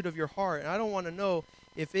the attitude of your heart. And I don't want to know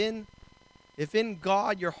if in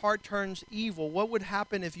God your heart turns evil, what would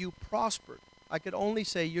happen if you prospered? I could only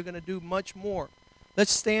say you're going to do much more.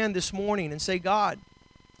 Let's stand this morning and say, God,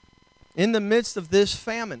 in the midst of this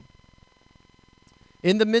famine,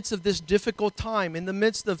 in the midst of this difficult time, in the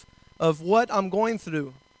midst of what I'm going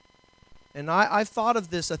through, and I've thought of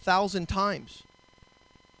this 1,000 times.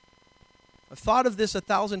 I've thought of this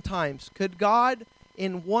 1,000 times. Could God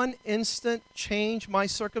in one instant change my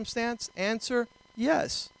circumstance? Answer,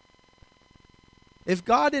 yes. If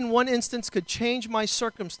God in one instance could change my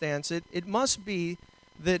circumstance, it must be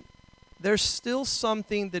that there's still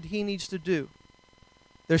something that He needs to do.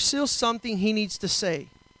 There's still something He needs to say.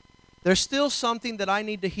 There's still something that I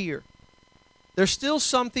need to hear. There's still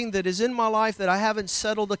something that is in my life that I haven't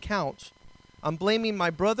settled accounts. I'm blaming my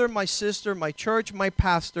brother, my sister, my church, my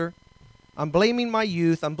pastor. I'm blaming my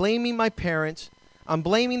youth. I'm blaming my parents. I'm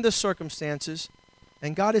blaming the circumstances.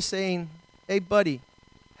 And God is saying, hey, buddy,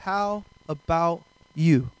 how about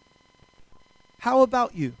you? How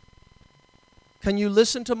about you? Can you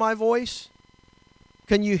listen to my voice?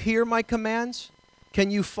 Can you hear my commands? Can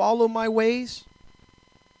you follow my ways?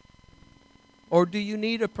 Or do you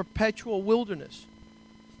need a perpetual wilderness?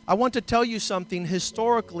 I want to tell you something.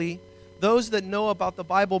 Historically, those that know about the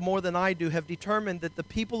Bible more than I do have determined that the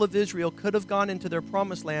people of Israel could have gone into their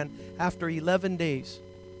promised land after 11 days.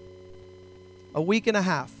 A week and a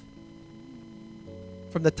half.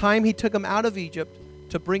 From the time He took them out of Egypt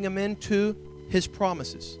to bring them into His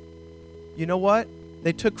promises. You know what?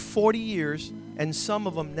 They took 40 years and some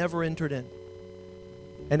of them never entered in.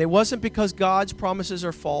 And it wasn't because God's promises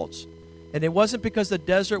are false. And it wasn't because the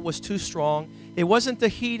desert was too strong. It wasn't the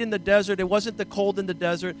heat in the desert. It wasn't the cold in the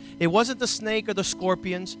desert. It wasn't the snake or the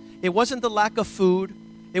scorpions. It wasn't the lack of food.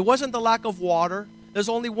 It wasn't the lack of water. There's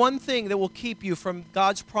only one thing that will keep you from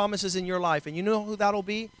God's promises in your life. And you know who that'll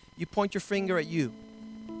be? You point your finger at you.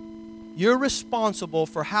 You're responsible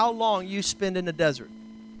for how long you spend in the desert.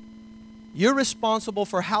 You're responsible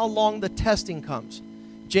for how long the testing comes.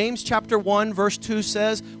 James chapter 1 verse 2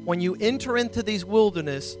 says, when you enter into these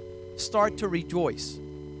wilderness, start to rejoice.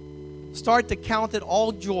 Start to count it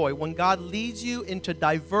all joy when God leads you into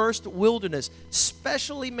diverse wilderness,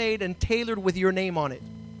 specially made and tailored with your name on it,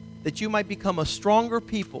 that you might become a stronger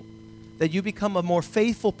people, that you become a more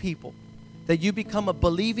faithful people, that you become a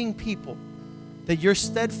believing people, that your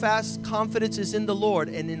steadfast confidence is in the Lord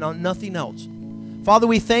and in nothing else. Father,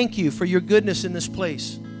 we thank You for Your goodness in this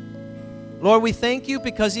place. Lord, we thank You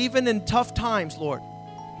because even in tough times, Lord,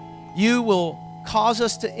 You will cause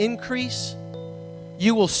us to increase.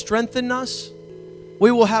 You will strengthen us. We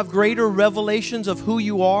will have greater revelations of who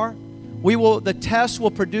You are. The tests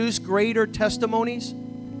will produce greater testimonies.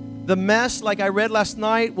 The mess, like I read last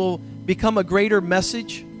night, will become a greater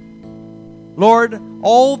message. Lord,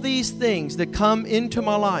 all these things that come into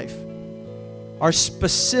my life are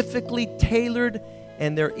specifically tailored,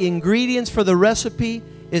 and their ingredients for the recipe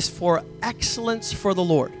is for excellence for the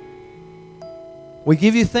Lord. We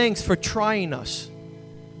give You thanks for trying us.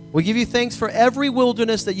 We give You thanks for every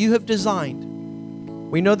wilderness that You have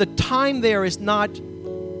designed. We know the time there is not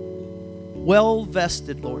well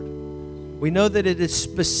vested, Lord. We know that it is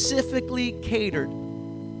specifically catered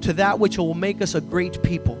to that which will make us a great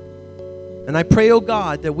people. And I pray, oh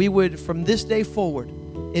God, that we would from this day forward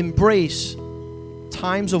embrace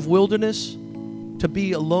times of wilderness to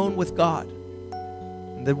be alone with God.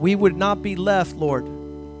 That we would not be left, Lord,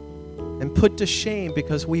 and put to shame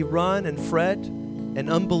because we run and fret and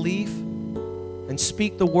unbelief and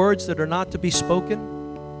speak the words that are not to be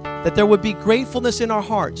spoken. That there would be gratefulness in our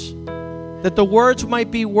hearts. That the words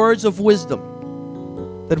might be words of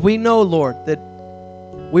wisdom. That we know, Lord, that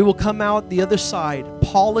we will come out the other side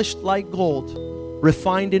polished like gold,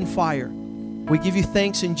 refined in fire. We give you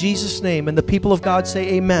thanks in Jesus' name. And the people of God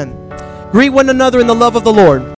say amen. Greet one another in the love of the Lord.